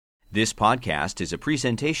This podcast is a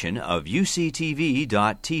presentation of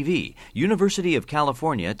UCTV.tv, University of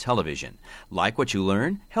California Television. Like what you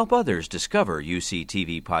learn? Help others discover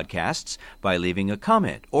UCTV podcasts by leaving a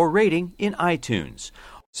comment or rating in iTunes.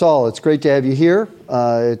 Saul, it's great to have you here.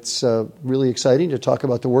 It's really exciting to talk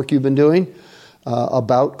about the work you've been doing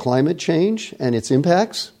about climate change and its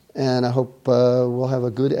impacts, and I hope we'll have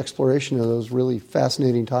a good exploration of those really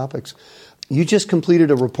fascinating topics. You just completed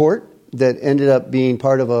a report that ended up being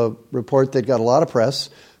part of a report that got a lot of press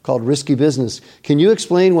called Risky Business. Can you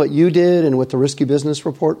explain what you did and what the Risky Business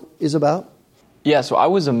report is about? Yeah, so I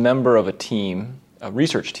was a member of a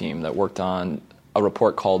research team that worked on a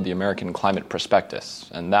report called the American Climate Prospectus,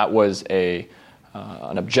 and that was an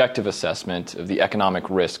objective assessment of the economic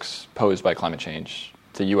risks posed by climate change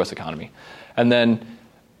to the U.S. economy. And then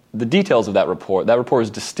the details of that report was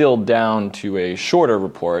distilled down to a shorter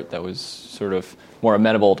report that was sort of more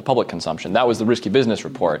amenable to public consumption. That was the Risky Business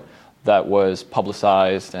report that was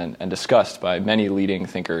publicized and discussed by many leading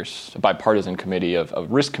thinkers, a bipartisan committee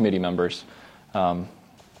of risk committee members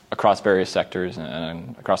across various sectors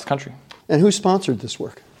and across the country. And who sponsored this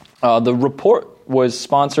work? The report was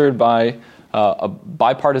sponsored by a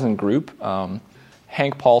bipartisan group,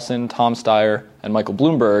 Hank Paulson, Tom Steyer, and Michael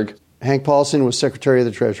Bloomberg. Hank Paulson was Secretary of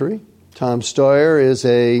the Treasury. Tom Steyer is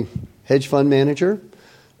a hedge fund manager.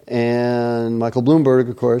 And Michael Bloomberg,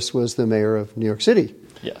 of course, was the mayor of New York City.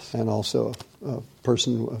 Yes. And also a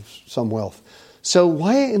person of some wealth. So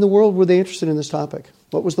why in the world were they interested in this topic?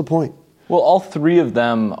 What was the point? Well, all three of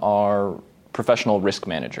them are professional risk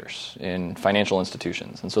managers in financial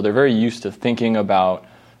institutions. And so they're very used to thinking about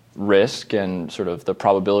risk and sort of the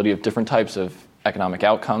probability of different types of economic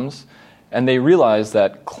outcomes. And they realized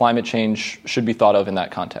that climate change should be thought of in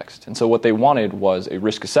that context. And so what they wanted was a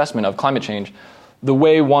risk assessment of climate change the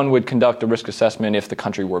way one would conduct a risk assessment if the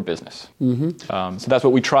country were a business. Mm-hmm. So that's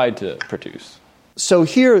what we tried to produce. So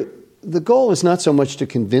here, the goal is not so much to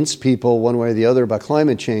convince people one way or the other about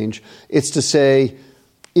climate change. It's to say,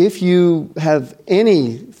 if you have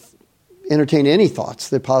entertain any thoughts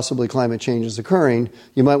that possibly climate change is occurring,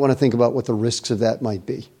 you might want to think about what the risks of that might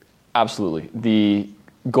be. Absolutely. The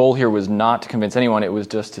goal here was not to convince anyone. It was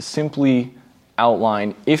just to simply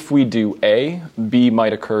outline if we do A, B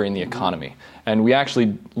might occur in the economy. And we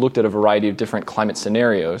actually looked at a variety of different climate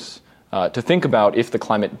scenarios to think about if the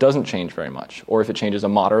climate doesn't change very much, or if it changes a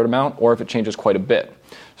moderate amount, or if it changes quite a bit.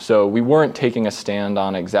 So we weren't taking a stand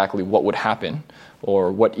on exactly what would happen,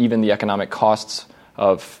 or what even the economic costs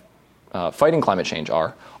of fighting climate change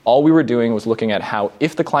are. All we were doing was looking at how,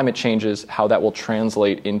 if the climate changes, how that will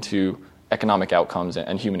translate into economic outcomes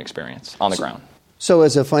and human experience on the ground. So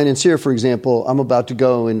as a financier, for example, I'm about to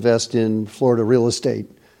go invest in Florida real estate.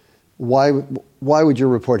 Why would your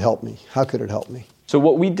report help me? How could it help me? So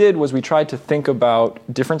what we did was we tried to think about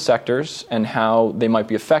different sectors and how they might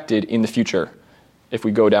be affected in the future if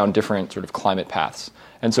we go down different sort of climate paths.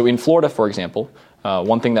 And so in Florida, for example,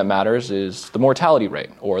 one thing that matters is the mortality rate,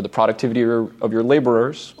 or the productivity of your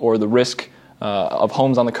laborers, or the risk of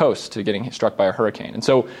homes on the coast to getting struck by a hurricane. And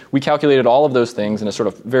so we calculated all of those things in a sort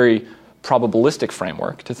of very probabilistic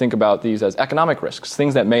framework to think about these as economic risks,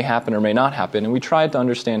 things that may happen or may not happen, and we tried to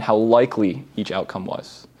understand how likely each outcome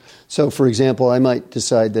was. So, for example, I might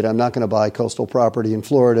decide that I'm not going to buy coastal property in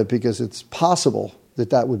Florida because it's possible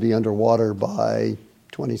that would be underwater by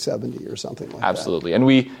 2070 or something like Absolutely. that.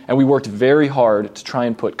 Absolutely. And we worked very hard to try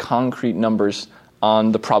and put concrete numbers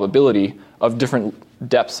on the probability of different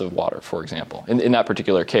depths of water, for example, in that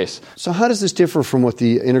particular case. So how does this differ from what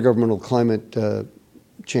the Intergovernmental Climate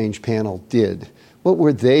Change panel did? What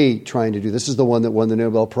were they trying to do? This is the one that won the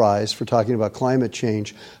Nobel Prize for talking about climate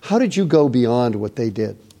change. How did you go beyond what they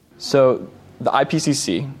did? So the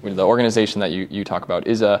IPCC, the organization that you talk about,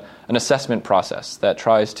 is an assessment process that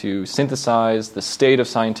tries to synthesize the state of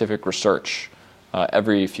scientific research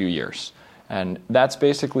every few years. And that's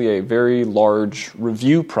basically a very large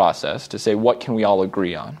review process to say what can we all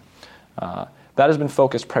agree on. That has been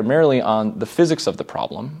focused primarily on the physics of the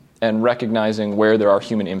problem and recognizing where there are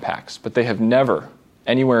human impacts. But they have never,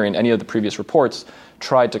 anywhere in any of the previous reports,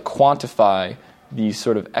 tried to quantify these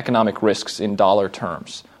sort of economic risks in dollar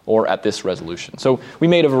terms or at this resolution. So we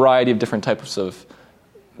made a variety of different types of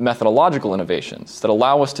methodological innovations that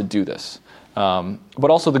allow us to do this. But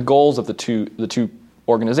also the goals of the two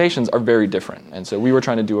organizations are very different. And so we were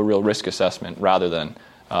trying to do a real risk assessment rather than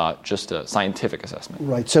just a scientific assessment.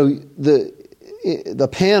 Right. So the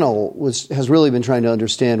panel has really been trying to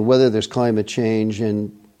understand whether there's climate change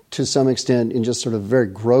and to some extent in just sort of a very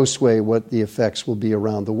gross way what the effects will be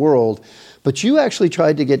around the world. But you actually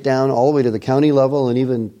tried to get down all the way to the county level and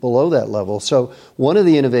even below that level. So one of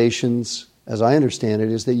the innovations as I understand it,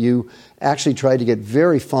 is that you actually tried to get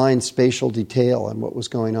very fine spatial detail on what was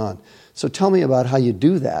going on. So tell me about how you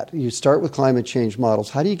do that. You start with climate change models.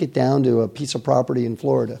 How do you get down to a piece of property in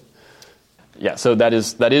Florida? Yeah, so that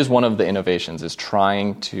is one of the innovations, is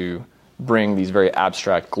trying to bring these very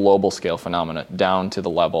abstract global scale phenomena down to the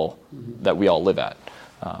level that we all live at.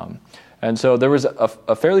 And so there was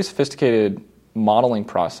a fairly sophisticated modeling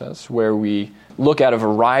process where we look at a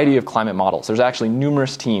variety of climate models. There's actually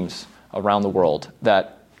numerous teams around the world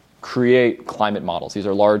that create climate models. These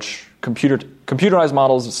are large computerized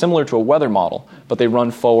models similar to a weather model, but they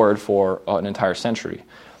run forward for an entire century.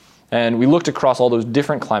 And we looked across all those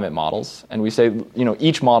different climate models, and we say,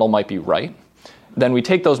 each model might be right. Then we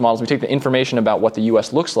take those models, we take the information about what the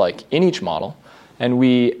U.S. looks like in each model, and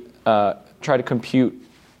we try to compute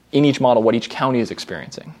in each model what each county is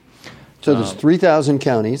experiencing. So there's 3,000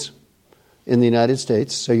 counties in the United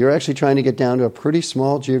States, so you're actually trying to get down to a pretty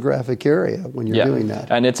small geographic area when you're doing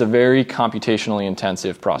that. And it's a very computationally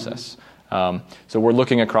intensive process. So we're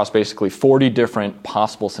looking across basically 40 different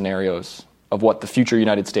possible scenarios of what the future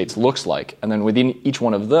United States looks like. And then within each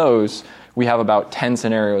one of those, we have about 10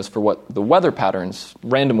 scenarios for what the weather patterns,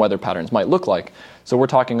 random weather patterns, might look like. So we're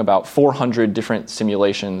talking about 400 different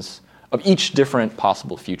simulations of each different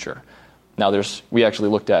possible future. Now, we actually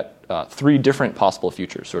looked at 3 different possible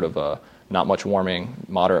futures, sort of not much warming,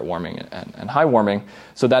 moderate warming, and high warming.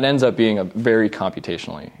 So that ends up being a very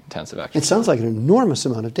computationally intensive exercise. It sounds like an enormous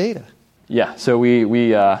amount of data. Yeah, so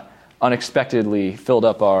we unexpectedly filled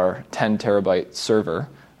up our 10 terabyte server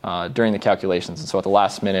during the calculations. And so at the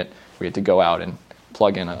last minute, we had to go out and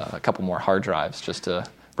plug in a couple more hard drives just to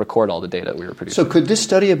record all the data we were producing. So could this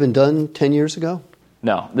study have been done 10 years ago?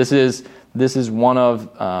 No, this is one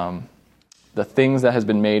of the things that has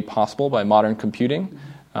been made possible by modern computing.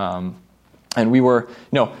 And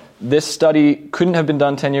this study couldn't have been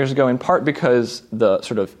done 10 years ago in part because the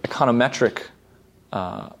sort of econometric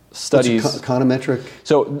studies. Econometric?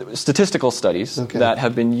 So statistical studies that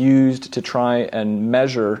have been used to try and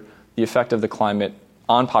measure the effect of the climate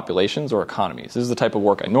on populations or economies. This is the type of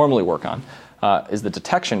work I normally work on, is the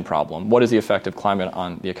detection problem. What is the effect of climate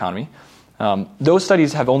on the economy? Those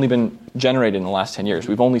studies have only been generated in the last 10 years.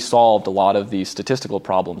 We've only solved a lot of these statistical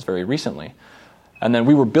problems very recently. And then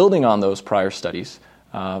we were building on those prior studies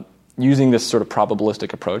using this sort of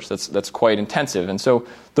probabilistic approach that's quite intensive. And so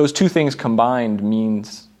those two things combined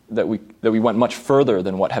means that we went much further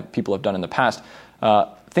than what people have done in the past.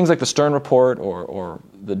 Things like the Stern Report or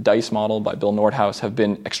the DICE model by Bill Nordhaus have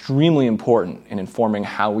been extremely important in informing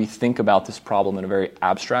how we think about this problem in a very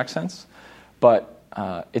abstract sense. But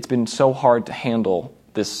it's been so hard to handle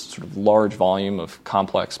this sort of large volume of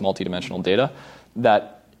complex multidimensional data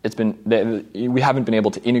that we haven't been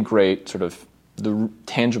able to integrate sort of the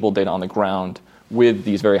tangible data on the ground with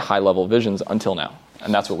these very high-level visions until now.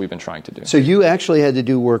 And that's what we've been trying to do. So you actually had to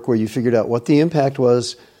do work where you figured out what the impact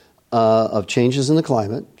was of changes in the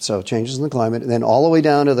climate, and then all the way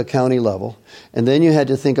down to the county level. And then you had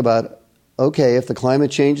to think about, okay, if the climate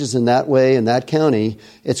changes in that way in that county,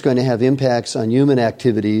 it's going to have impacts on human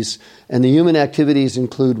activities. And the human activities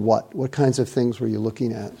include what? What kinds of things were you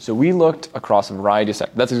looking at? So we looked across a variety of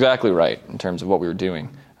sectors. That's exactly right in terms of what we were doing.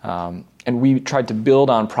 And we tried to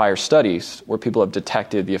build on prior studies where people have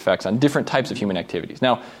detected the effects on different types of human activities.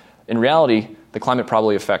 Now, in reality, the climate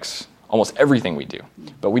probably affects almost everything we do,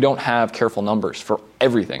 but we don't have careful numbers for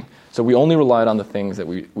everything. So we only relied on the things that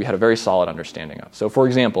we had a very solid understanding of. So, for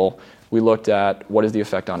example, we looked at what is the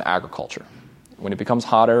effect on agriculture. When it becomes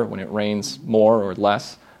hotter, when it rains more or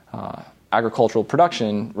less, agricultural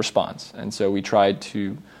production responds. And so we tried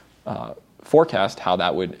to forecast how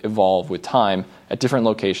that would evolve with time at different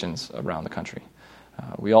locations around the country.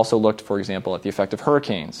 We also looked, for example, at the effect of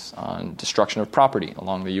hurricanes on destruction of property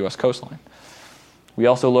along the U.S. coastline. We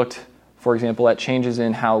also looked, for example, at changes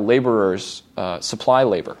in how laborers supply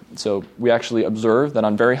labor. So we actually observed that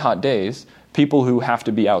on very hot days, people who have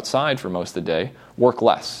to be outside for most of the day work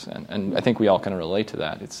less. And I think we all kind of relate to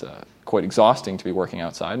that. It's quite exhausting to be working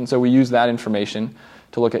outside. And so we used that information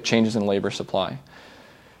to look at changes in labor supply.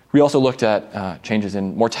 We also looked at changes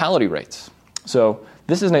in mortality rates. So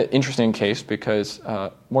this is an interesting case because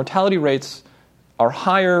mortality rates are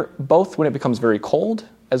higher both when it becomes very cold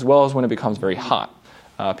as well as when it becomes very hot.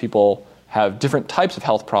 People have different types of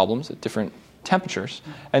health problems at different temperatures.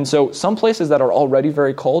 And so some places that are already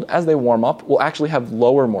very cold, as they warm up, will actually have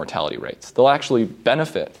lower mortality rates. They'll actually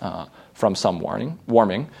benefit from some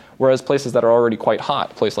warming, whereas places that are already quite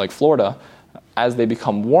hot, a place like Florida, as they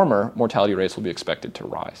become warmer, mortality rates will be expected to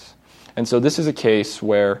rise. And so this is a case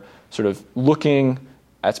where sort of looking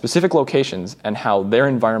at specific locations and how their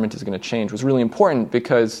environment is going to change was really important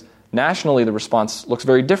because nationally the response looks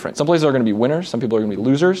very different. Some places are going to be winners, some people are going to be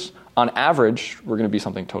losers. On average, we're going to be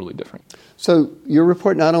something totally different. So your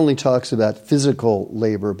report not only talks about physical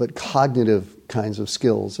labor, but cognitive kinds of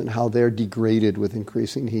skills and how they're degraded with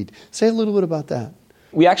increasing heat. Say a little bit about that.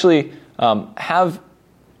 We actually have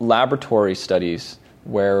laboratory studies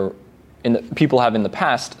where people have in the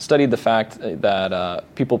past studied the fact that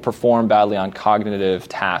people perform badly on cognitive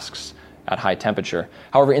tasks at high temperature.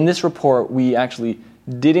 However, in this report, we actually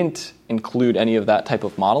didn't include any of that type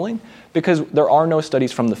of modeling because there are no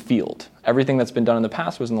studies from the field. Everything that's been done in the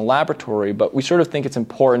past was in the laboratory, but we sort of think it's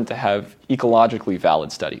important to have ecologically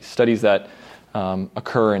valid studies that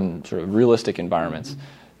occur in sort of realistic environments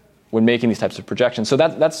when making these types of projections. So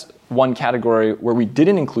that's one category where we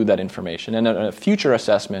didn't include that information, and a future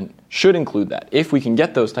assessment should include that if we can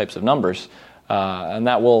get those types of numbers, and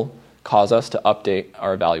that will cause us to update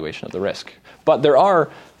our evaluation of the risk. But there are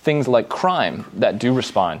things like crime that do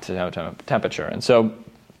respond to temperature. And so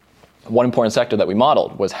one important sector that we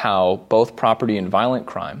modeled was how both property and violent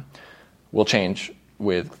crime will change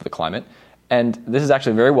with the climate. And this is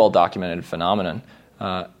actually a very well-documented phenomenon.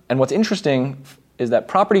 And what's interesting is that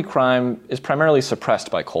property crime is primarily suppressed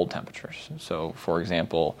by cold temperatures. So, for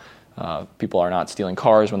example, people are not stealing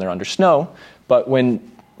cars when they're under snow, but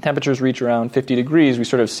when temperatures reach around 50 degrees, we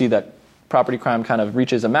sort of see that property crime kind of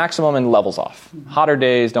reaches a maximum and levels off. Hotter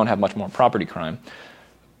days don't have much more property crime.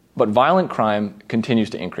 But violent crime continues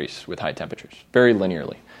to increase with high temperatures, very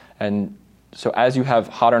linearly. And so as you have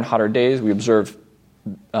hotter and hotter days, we observe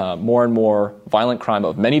more and more violent crime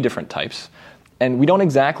of many different types. And we don't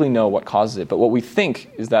exactly know what causes it, but what we think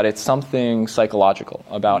is that it's something psychological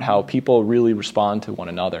about how people really respond to one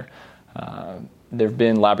another. There have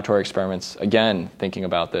been laboratory experiments, again, thinking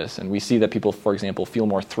about this, and we see that people, for example, feel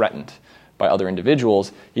more threatened by other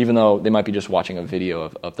individuals, even though they might be just watching a video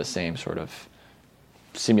of the same sort of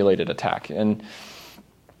simulated attack. And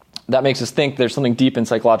that makes us think there's something deep and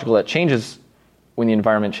psychological that changes when the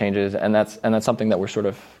environment changes, and that's something that we're sort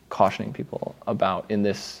of cautioning people about in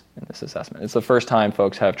this assessment. It's the first time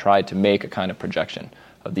folks have tried to make a kind of projection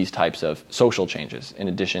of these types of social changes in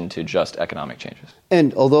addition to just economic changes.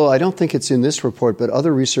 And although I don't think it's in this report, but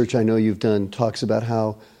other research I know you've done talks about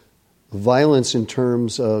how violence in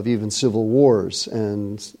terms of even civil wars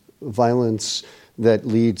and violence that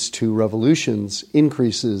leads to revolutions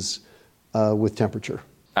increases with temperature.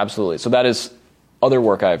 Absolutely. So that is other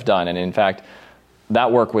work I've done. And in fact,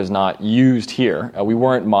 that work was not used here. We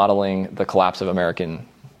weren't modeling the collapse of American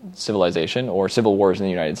civilization or civil wars in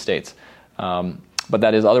the United States. But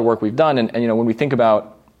that is other work we've done. And when we think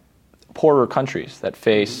about poorer countries that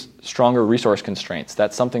face stronger resource constraints,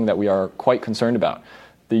 that's something that we are quite concerned about.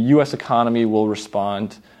 The U.S. economy will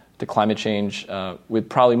respond to climate change with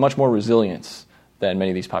probably much more resilience than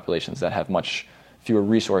many of these populations that have much fewer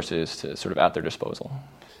resources to sort of at their disposal.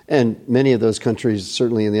 And many of those countries,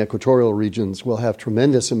 certainly in the equatorial regions, will have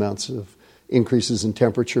tremendous amounts of increases in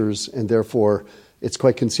temperatures, and therefore it's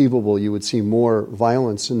quite conceivable you would see more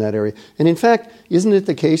violence in that area. And in fact, isn't it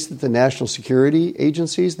the case that the national security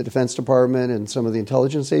agencies, the Defense Department and some of the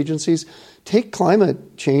intelligence agencies, take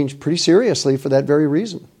climate change pretty seriously for that very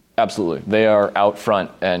reason? Absolutely. They are out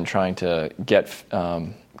front and trying to get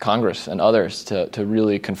Congress and others to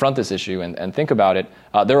really confront this issue and think about it.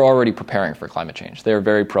 They're already preparing for climate change. They're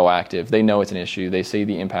very proactive. They know it's an issue. They see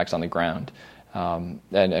the impacts on the ground. And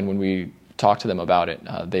when we talk to them about it,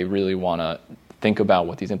 they really want to think about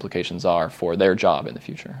what these implications are for their job in the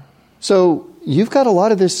future. So you've got a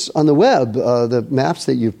lot of this on the web, the maps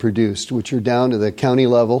that you've produced, which are down to the county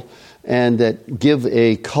level, and that give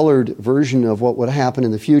a colored version of what would happen in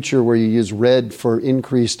the future, where you use red for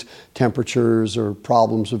increased temperatures or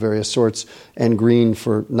problems of various sorts, and green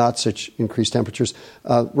for not such increased temperatures.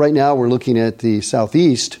 Right now we're looking at the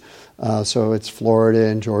southeast, so it's Florida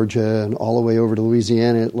and Georgia and all the way over to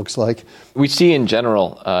Louisiana, it looks like. We see in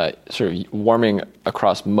general sort of warming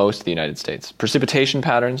across most of the United States. Precipitation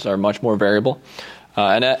patterns are much more variable.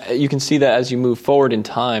 And you can see that as you move forward in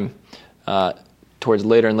time, towards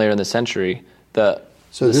later and later in the century, the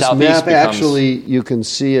this southeast map actually, you can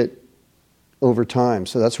see it over time.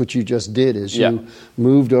 So that's what you just did, is you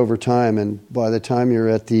moved over time, and by the time you're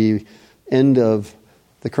at the end of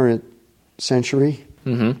the current century,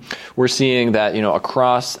 we're seeing that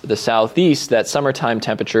across the southeast, that summertime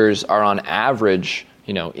temperatures are on average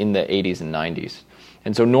in the 80s and 90s.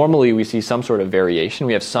 And so normally we see some sort of variation.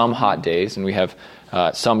 We have some hot days and we have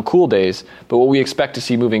some cool days, but what we expect to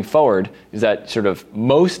see moving forward is that sort of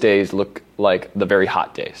most days look like the very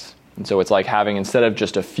hot days. And so it's like having, instead of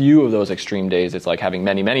just a few of those extreme days, it's like having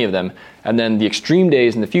many, many of them. And then the extreme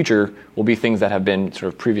days in the future will be things that have been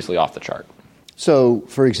sort of previously off the chart. So,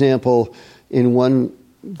 for example, in one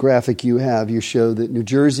graphic you show that New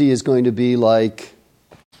Jersey is going to be like...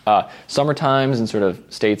 Summer times in sort of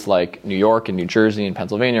states like New York and New Jersey and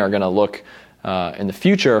Pennsylvania are going to look in the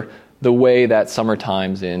future the way that summer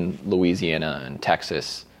times in Louisiana and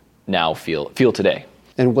Texas now feel today.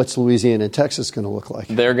 And what's Louisiana and Texas going to look like?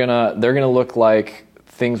 They're gonna look like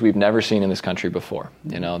things we've never seen in this country before.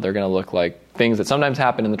 They're going to look like things that sometimes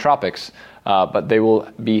happen in the tropics, but they will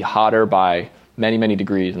be hotter by many, many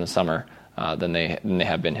degrees in the summer than they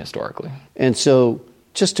have been historically. And so,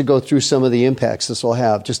 just to go through some of the impacts this will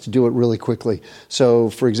have, just to do it really quickly. So,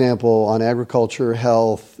 for example, on agriculture,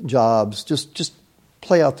 health, jobs, just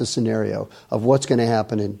play out the scenario of what's going to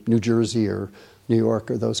happen in New Jersey or New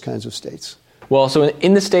York or those kinds of states. Well, so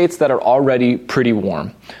in the states that are already pretty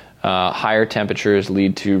warm, higher temperatures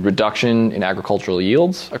lead to reduction in agricultural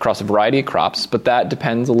yields across a variety of crops, but that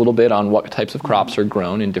depends a little bit on what types of crops are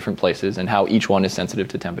grown in different places and how each one is sensitive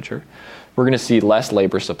to temperature. We're going to see less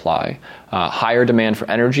labor supply, higher demand for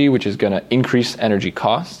energy, which is going to increase energy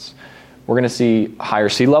costs. We're going to see higher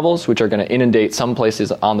sea levels, which are going to inundate some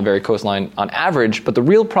places on the very coastline on average. But the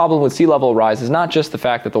real problem with sea level rise is not just the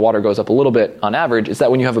fact that the water goes up a little bit on average, it's that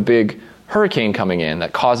when you have a big hurricane coming in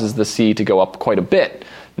that causes the sea to go up quite a bit,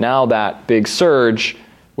 now that big surge,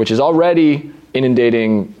 which is already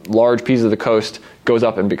inundating large pieces of the coast, goes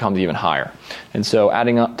up and becomes even higher. And so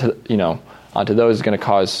adding up to, onto those is going to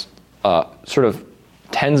cause sort of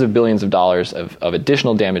tens of billions of dollars of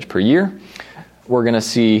additional damage per year. We're going to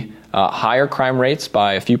see higher crime rates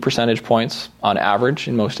by a few percentage points on average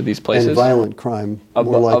in most of these places. And violent crime more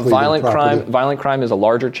likely violent than property. crime. Violent crime is a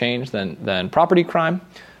larger change than property crime.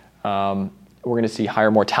 We're going to see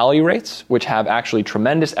higher mortality rates, which have actually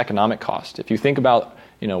tremendous economic cost. If you think about,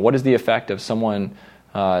 what is the effect of someone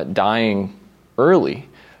dying early?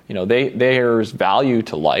 There's value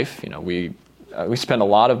to life. We spend a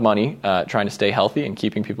lot of money trying to stay healthy and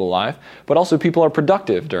keeping people alive, but also people are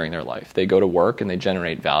productive during their life. They go to work and they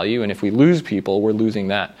generate value, and if we lose people, we're losing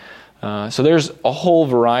that. So there's a whole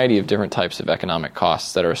variety of different types of economic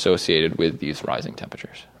costs that are associated with these rising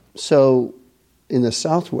temperatures. So in the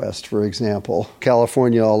Southwest, for example,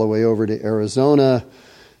 California all the way over to Arizona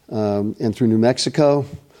and through New Mexico,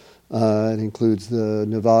 it includes the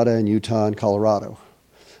Nevada and Utah and Colorado.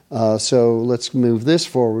 So let's move this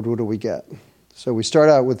forward. What do we get? So we start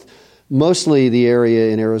out with mostly the area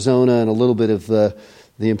in Arizona and a little bit of the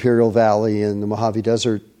Imperial Valley and the Mojave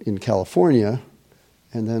Desert in California,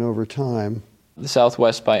 and then over time... The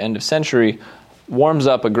Southwest by end of century warms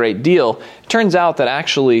up a great deal. It turns out that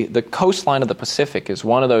actually the coastline of the Pacific is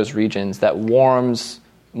one of those regions that warms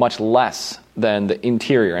much less than the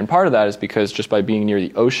interior, and part of that is because just by being near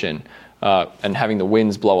the ocean and having the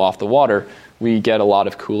winds blow off the water, we get a lot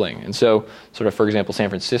of cooling. And so, sort of, for example, San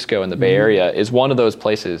Francisco and the Bay Area is one of those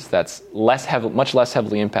places that's much less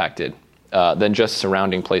heavily impacted than just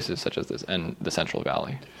surrounding places such as this and the Central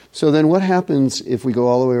Valley. So then what happens if we go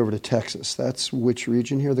all the way over to Texas? That's which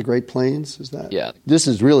region here? The Great Plains? Is that? Yeah. This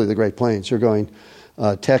is really the Great Plains. You're going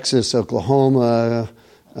Texas, Oklahoma,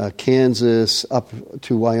 Kansas, up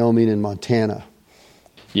to Wyoming and Montana.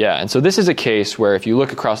 Yeah, and so this is a case where if you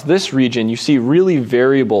look across this region, you see really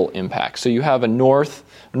variable impacts. So you have a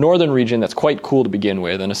northern region that's quite cool to begin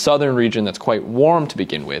with, and a southern region that's quite warm to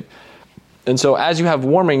begin with. And so as you have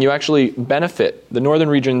warming, you actually benefit. The northern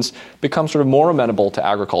regions become sort of more amenable to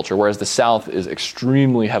agriculture, whereas the south is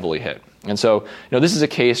extremely heavily hit. And so, this is a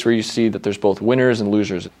case where you see that there's both winners and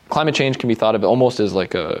losers. Climate change can be thought of almost as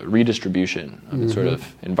like a redistribution of sort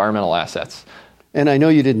of environmental assets. And I know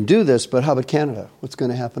you didn't do this, but how about Canada? What's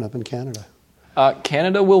going to happen up in Canada?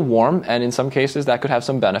 Canada will warm, and in some cases that could have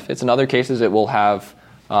some benefits. In other cases it will have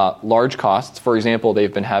large costs. For example,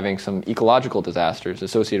 they've been having some ecological disasters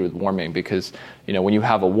associated with warming because, when you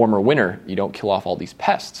have a warmer winter, you don't kill off all these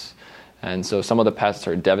pests. And so some of the pests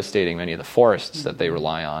are devastating many of the forests that they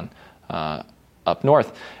rely on up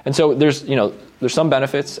north. And so there's some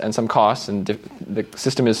benefits and some costs, and the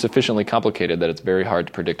system is sufficiently complicated that it's very hard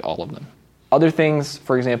to predict all of them. Other things,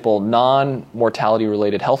 for example, non-mortality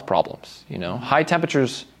related health problems. High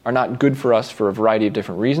temperatures are not good for us for a variety of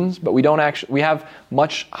different reasons, but we have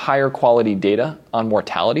much higher quality data on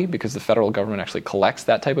mortality because the federal government actually collects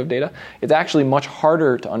that type of data. It's actually much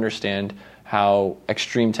harder to understand how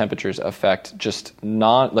extreme temperatures affect just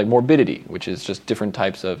like morbidity, which is just different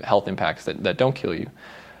types of health impacts that don't kill you.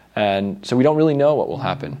 And so we don't really know what will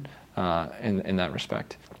happen in that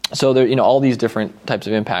respect. So there, all these different types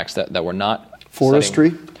of impacts that we're not Forestry?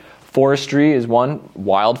 setting. Forestry is one.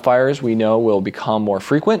 Wildfires we know will become more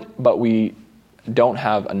frequent, but we don't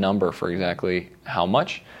have a number for exactly how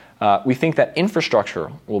much. We think that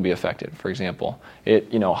infrastructure will be affected. For example,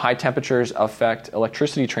 high temperatures affect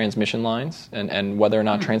electricity transmission lines and whether or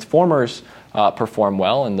not transformers perform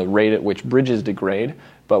well and the rate at which bridges degrade.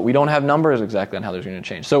 But we don't have numbers exactly on how they're going to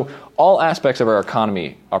change. So all aspects of our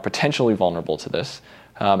economy are potentially vulnerable to this.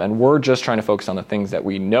 And we're just trying to focus on the things that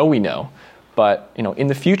we know. But in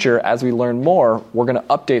the future, as we learn more, we're going to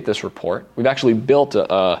update this report. We've actually built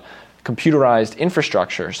a computerized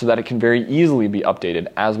infrastructure so that it can very easily be updated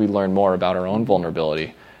as we learn more about our own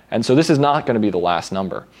vulnerability. And so this is not going to be the last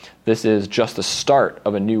number. This is just the start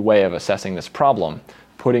of a new way of assessing this problem,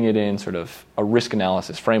 putting it in sort of a risk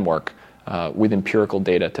analysis framework with empirical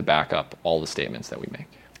data to back up all the statements that we make.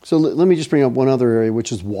 So let me just bring up one other area,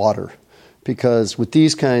 which is water. Because with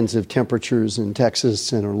these kinds of temperatures in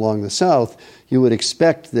Texas and along the south, you would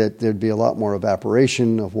expect that there'd be a lot more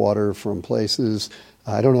evaporation of water from places.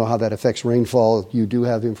 I don't know how that affects rainfall. You do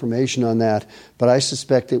have information on that. But I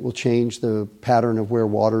suspect it will change the pattern of where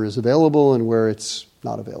water is available and where it's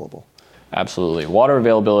not available. Absolutely. Water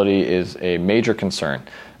availability is a major concern.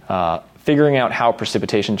 Figuring out how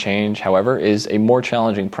precipitation change, however, is a more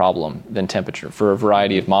challenging problem than temperature for a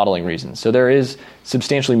variety of modeling reasons. So there is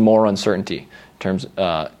substantially more uncertainty in terms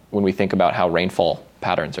when we think about how rainfall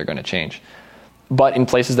patterns are going to change. But in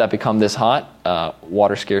places that become this hot,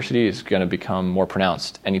 water scarcity is going to become more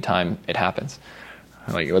pronounced anytime it happens.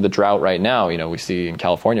 Like with the drought right now, we see in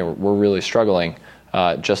California, we're really struggling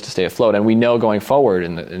just to stay afloat. And we know going forward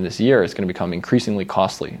in this year, it's going to become increasingly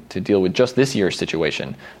costly to deal with just this year's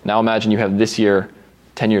situation. Now imagine you have this year,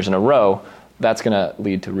 10 years in a row, that's going to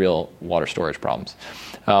lead to real water storage problems.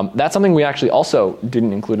 That's something we actually also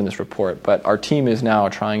didn't include in this report, but our team is now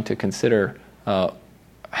trying to consider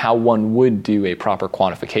how one would do a proper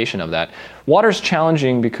quantification of that. Water's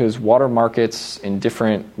challenging because water markets in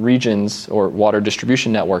different regions or water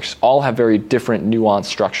distribution networks all have very different nuanced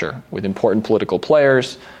structure with important political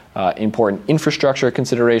players, important infrastructure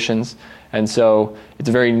considerations. And so it's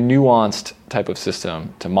a very nuanced type of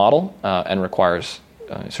system to model and requires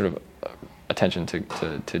sort of attention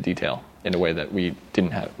to detail in a way that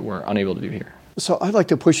we're unable to do here. So I'd like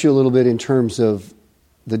to push you a little bit in terms of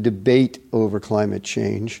the debate over climate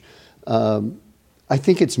change. I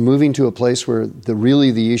think it's moving to a place where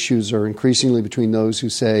the issues are increasingly between those who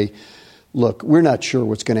say, look, we're not sure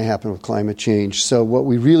what's going to happen with climate change, so what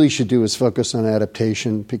we really should do is focus on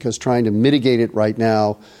adaptation, because trying to mitigate it right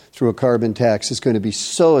now through a carbon tax is going to be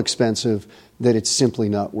so expensive that it's simply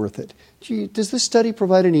not worth it. Does this study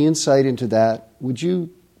provide any insight into that? Would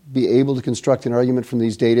you be able to construct an argument from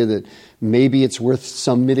these data that maybe it's worth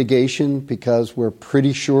some mitigation because we're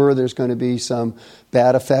pretty sure there's going to be some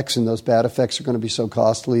bad effects, and those bad effects are going to be so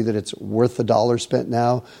costly that it's worth the dollar spent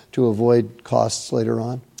now to avoid costs later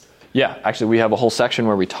on? Yeah, actually we have a whole section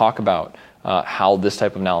where we talk about how this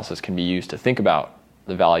type of analysis can be used to think about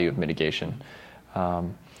the value of mitigation.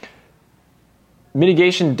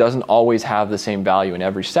 Mitigation doesn't always have the same value in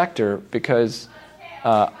every sector because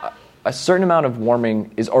a certain amount of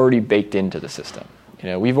warming is already baked into the system.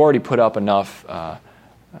 We've already put up enough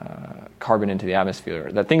carbon into the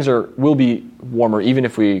atmosphere that things will be warmer even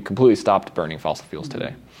if we completely stopped burning fossil fuels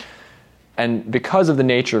today. And because of the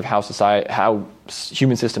nature of how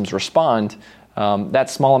human systems respond, that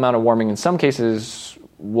small amount of warming in some cases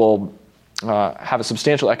will have a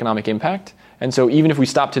substantial economic impact. And so even if we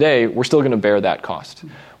stop today, we're still going to bear that cost.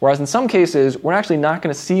 Whereas in some cases, we're actually not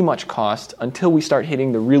going to see much cost until we start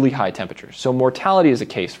hitting the really high temperatures. So mortality is a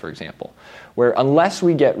case, for example, where unless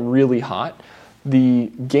we get really hot,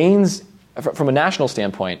 the gains, from a national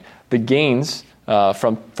standpoint, the gains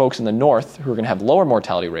from folks in the north who are going to have lower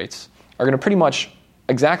mortality rates are going to pretty much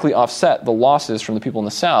exactly offset the losses from the people in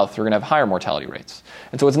the south who are going to have higher mortality rates.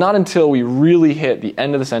 And so it's not until we really hit the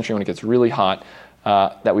end of the century when it gets really hot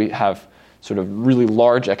that we have sort of really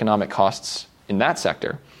large economic costs in that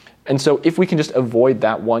sector. And so if we can just avoid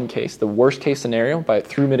that one case, the worst case scenario,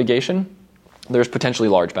 through mitigation, there's potentially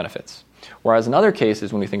large benefits. Whereas in other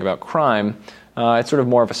cases, when we think about crime, it's sort of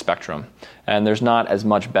more of a spectrum, and there's not as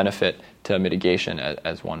much benefit to mitigation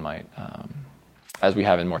as one might, as we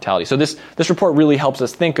have in mortality. So this report really helps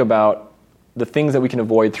us think about the things that we can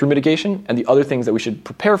avoid through mitigation and the other things that we should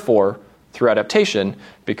prepare for through adaptation,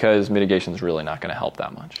 because mitigation is really not going to help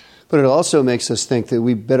that much. But it also makes us think that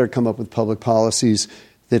we better come up with public policies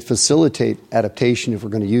that facilitate adaptation if we're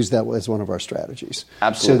going to use that as one of our strategies.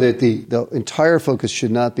 Absolutely. So that the entire focus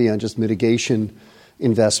should not be on just mitigation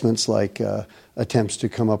investments like attempts to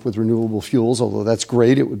come up with renewable fuels, although that's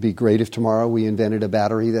great. It would be great if tomorrow we invented a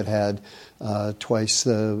battery that had twice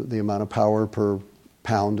the amount of power per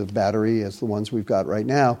pound of battery as the ones we've got right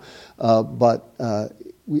now. But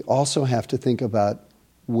we also have to think about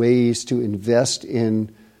ways to invest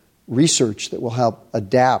in research that will help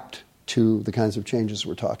adapt to the kinds of changes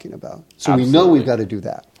we're talking about. So Absolutely. We know we've got to do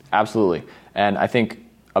that. Absolutely. And I think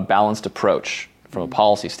a balanced approach from a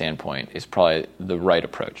policy standpoint is probably the right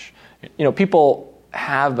approach. People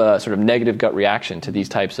have a sort of negative gut reaction to these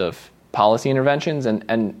types of policy interventions,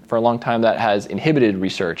 and for a long time that has inhibited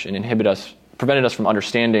research and prevented us from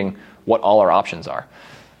understanding what all our options are.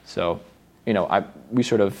 So, we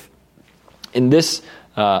sort of, in this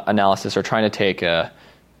analysis, are trying to take a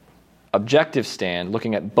objective stand,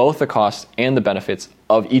 looking at both the costs and the benefits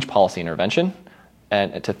of each policy intervention,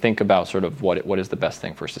 and to think about sort of what is the best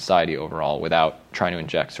thing for society overall without trying to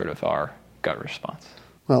inject sort of our gut response.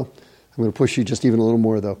 Well, I'm going to push you just even a little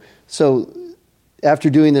more, though. So after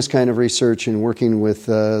doing this kind of research and working with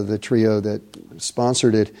the trio that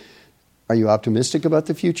sponsored it, are you optimistic about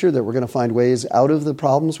the future, that we're going to find ways out of the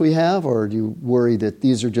problems we have, or do you worry that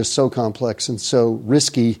these are just so complex and so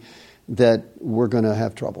risky that we're going to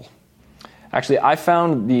have trouble? Actually, I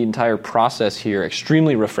found the entire process here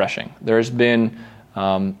extremely refreshing. There's been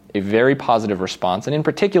a very positive response, and in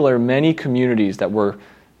particular, many communities that were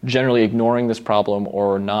generally ignoring this problem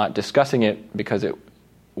or not discussing it because it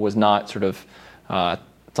was not sort of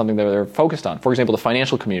something that they're focused on. For example, the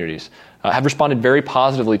financial communities have responded very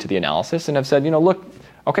positively to the analysis and have said, look,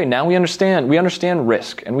 okay, now we understand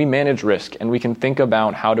risk, and we manage risk, and we can think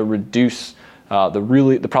about how to reduce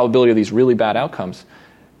the probability of these really bad outcomes.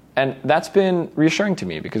 And that's been reassuring to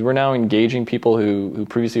me because we're now engaging people who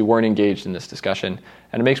previously weren't engaged in this discussion,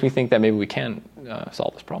 and it makes me think that maybe we can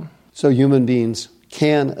solve this problem. So human beings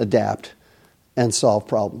can adapt and solve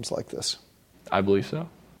problems like this? I believe so.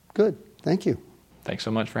 Good. Thank you. Thanks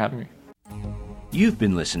so much for having me. You've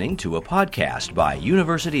been listening to a podcast by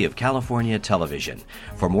University of California Television.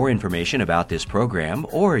 For more information about this program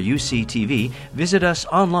or UCTV, visit us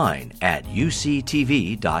online at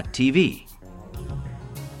uctv.tv.